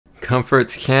Comfort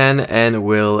can and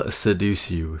will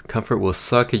seduce you. Comfort will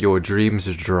suck your dreams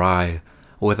dry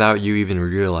without you even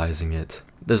realizing it.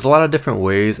 There's a lot of different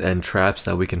ways and traps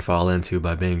that we can fall into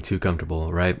by being too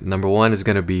comfortable, right? Number one is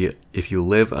going to be if you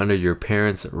live under your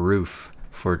parents' roof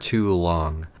for too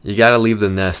long. You got to leave the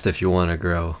nest if you want to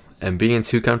grow. And being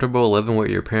too comfortable living with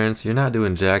your parents, you're not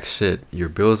doing jack shit. Your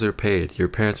bills are paid. Your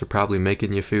parents are probably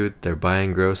making you food. They're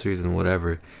buying groceries and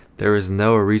whatever. There is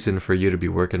no reason for you to be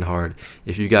working hard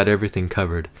if you got everything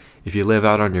covered. If you live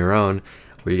out on your own,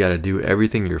 where you got to do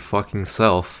everything your fucking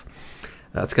self,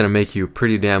 that's going to make you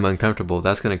pretty damn uncomfortable.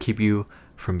 That's going to keep you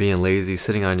from being lazy,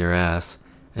 sitting on your ass,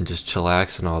 and just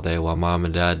chillaxing all day while mom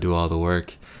and dad do all the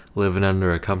work, living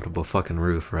under a comfortable fucking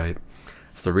roof, right?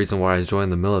 It's the reason why I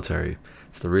joined the military.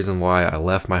 It's the reason why I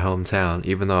left my hometown,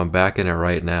 even though I'm back in it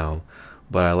right now.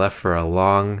 But I left for a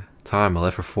long time. I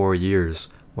left for 4 years,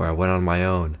 where I went on my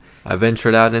own. I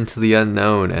ventured out into the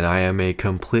unknown, and I am a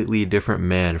completely different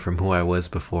man from who I was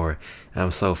before, and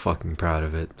I'm so fucking proud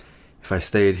of it. If I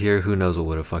stayed here, who knows what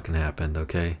would have fucking happened,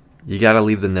 okay? You gotta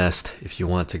leave the nest if you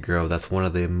want to grow. That's one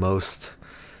of the most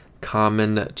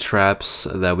common traps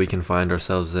that we can find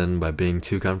ourselves in by being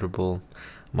too comfortable.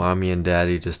 Mommy and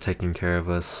daddy just taking care of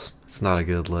us. It's not a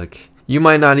good look. You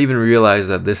might not even realize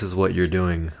that this is what you're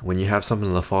doing. When you have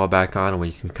something to fall back on, when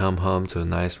you can come home to a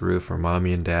nice roof where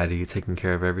mommy and daddy taking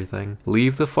care of everything.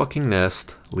 Leave the fucking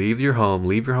nest. Leave your home.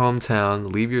 Leave your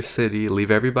hometown. Leave your city. Leave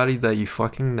everybody that you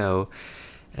fucking know.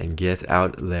 And get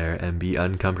out there and be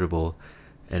uncomfortable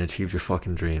and achieve your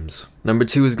fucking dreams. Number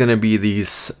two is going to be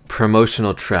these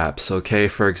promotional traps, okay?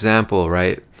 For example,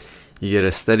 right? You get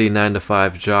a steady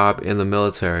 9-to-5 job in the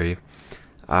military.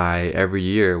 Every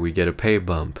year we get a pay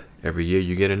bump. Every year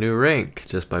you get a new rank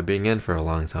just by being in for a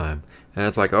long time. And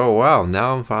it's like, oh wow,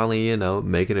 now I'm finally,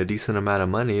 making a decent amount of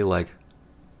money. Like,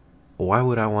 why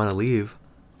would I want to leave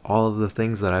all of the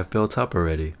things that I've built up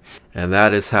already? And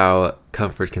that is how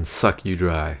comfort can suck you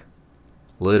dry.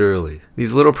 Literally.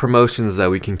 These little promotions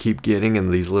that we can keep getting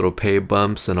and these little pay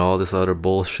bumps and all this other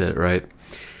bullshit, right?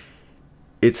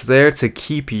 It's there to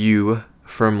keep you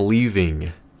from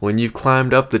leaving. When you've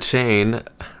climbed up the chain,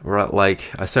 right,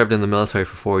 like I served in the military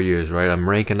for 4 years, right? I'm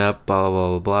ranking up, blah, blah,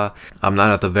 blah, blah. I'm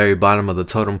not at the very bottom of the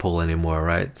totem pole anymore,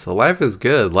 right? So life is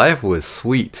good. Life was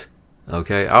sweet,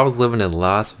 okay? I was living in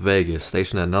Las Vegas,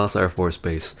 stationed at Nellis Air Force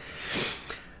Base.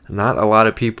 Not a lot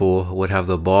of people would have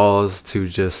the balls to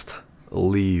just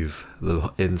leave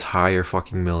the entire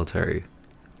fucking military.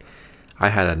 I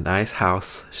had a nice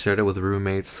house, shared it with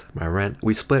roommates. My rent,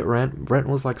 we split rent. Rent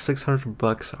was like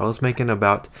 $600. I was making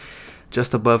about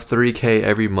just above $3K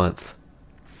every month.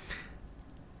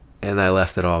 And I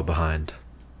left it all behind.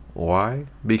 Why?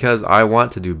 Because I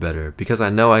want to do better. Because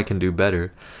I know I can do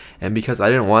better. And because I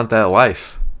didn't want that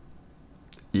life.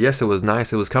 Yes, it was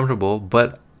nice. It was comfortable.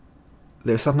 But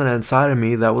there's something inside of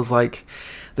me that was like,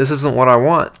 this isn't what I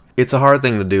want. It's a hard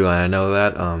thing to do. And I know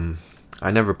that. I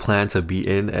never planned to be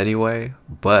in anyway,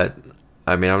 but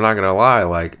I mean, I'm not gonna lie,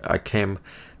 like I came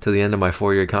to the end of my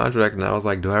 4-year contract and I was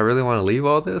like, do I really want to leave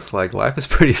all this? Like, life is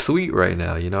pretty sweet right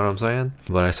now, you know what I'm saying?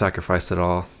 But I sacrificed it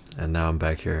all and now I'm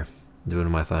back here doing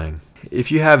my thing.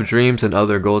 If you have dreams and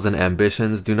other goals and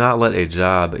ambitions, do not let a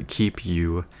job keep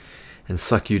you and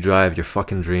suck you dry of your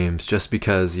fucking dreams just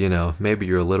because, maybe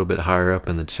you're a little bit higher up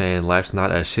in the chain. Life's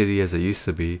not as shitty as it used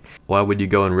to be. Why would you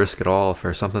go and risk it all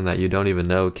for something that you don't even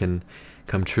know can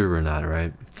come true or not,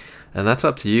 right? And that's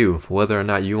up to you, whether or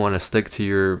not you want to stick to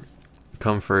your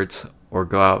comforts or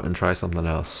go out and try something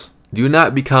else. Do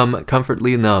not become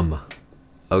comfortably numb,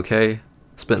 okay?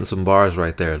 Spitting some bars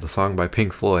right there. The song by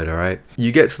Pink Floyd, alright?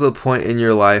 You get to the point in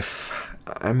your life,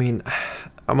 I mean,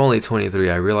 I'm only 23.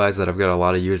 I realize that I've got a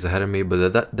lot of years ahead of me,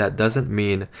 but that doesn't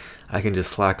mean I can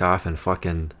just slack off and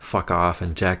fucking fuck off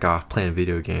and jack off playing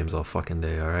video games all fucking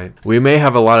day, alright? We may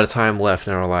have a lot of time left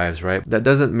in our lives, right? That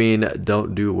doesn't mean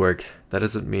don't do work. That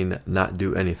doesn't mean not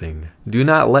do anything. Do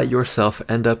not let yourself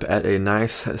end up at a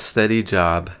nice, steady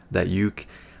job that you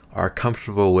are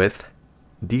comfortable with.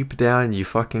 Deep down, you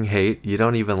fucking hate. You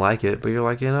don't even like it, but you're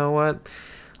like, you know what?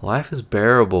 Life is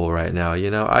bearable right now.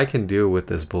 I can deal with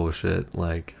this bullshit.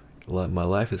 Like, my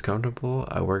life is comfortable.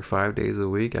 I work 5 days a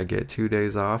week. I get 2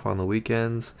 days off on the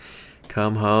weekends.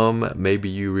 Come home. Maybe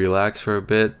you relax for a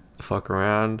bit, fuck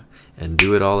around, and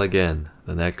do it all again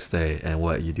the next day. And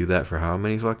what, you do that for how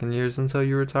many fucking years until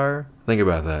you retire? Think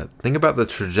about that. Think about the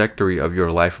trajectory of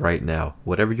your life right now.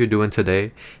 Whatever you're doing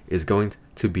today is going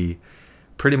to be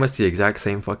pretty much the exact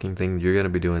same fucking thing you're going to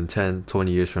be doing 10,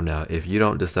 20 years from now if you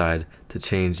don't decide to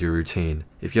change your routine.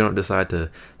 If you don't decide to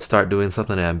start doing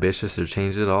something ambitious or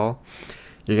change it all,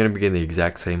 you're going to be in the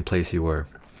exact same place you were.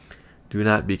 Do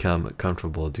not become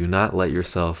comfortable. Do not let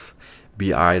yourself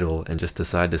be idle and just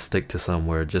decide to stick to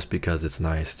somewhere just because it's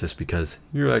nice, just because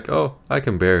you're like, oh, I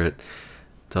can bear it.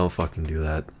 Don't fucking do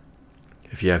that.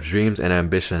 If you have dreams and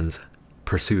ambitions,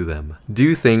 pursue them.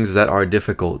 Do things that are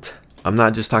difficult. I'm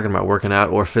not just talking about working out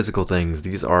or physical things.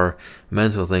 These are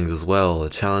mental things as well.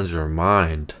 Challenge your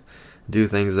mind. Do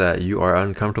things that you are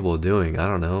uncomfortable doing. I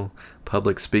don't know,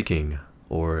 public speaking,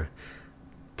 or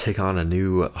take on a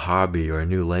new hobby or a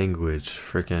new language.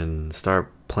 Freaking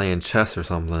start playing chess or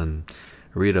something.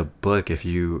 Read a book if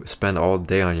you spend all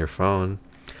day on your phone.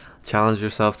 Challenge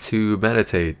yourself to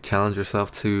meditate. Challenge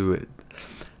yourself to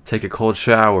take a cold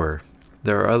shower.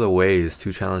 There are other ways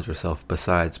to challenge yourself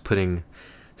besides putting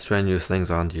strenuous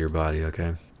things onto your body,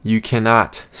 okay? You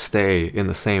cannot stay in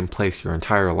the same place your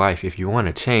entire life. If you want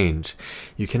to change,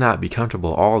 you cannot be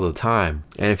comfortable all the time.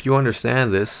 And if you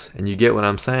understand this and you get what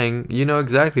I'm saying, you know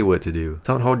exactly what to do.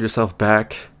 Don't hold yourself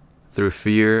back through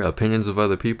fear, opinions of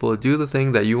other people. Do the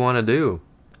thing that you want to do.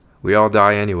 We all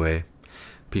die anyway.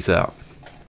 Peace out.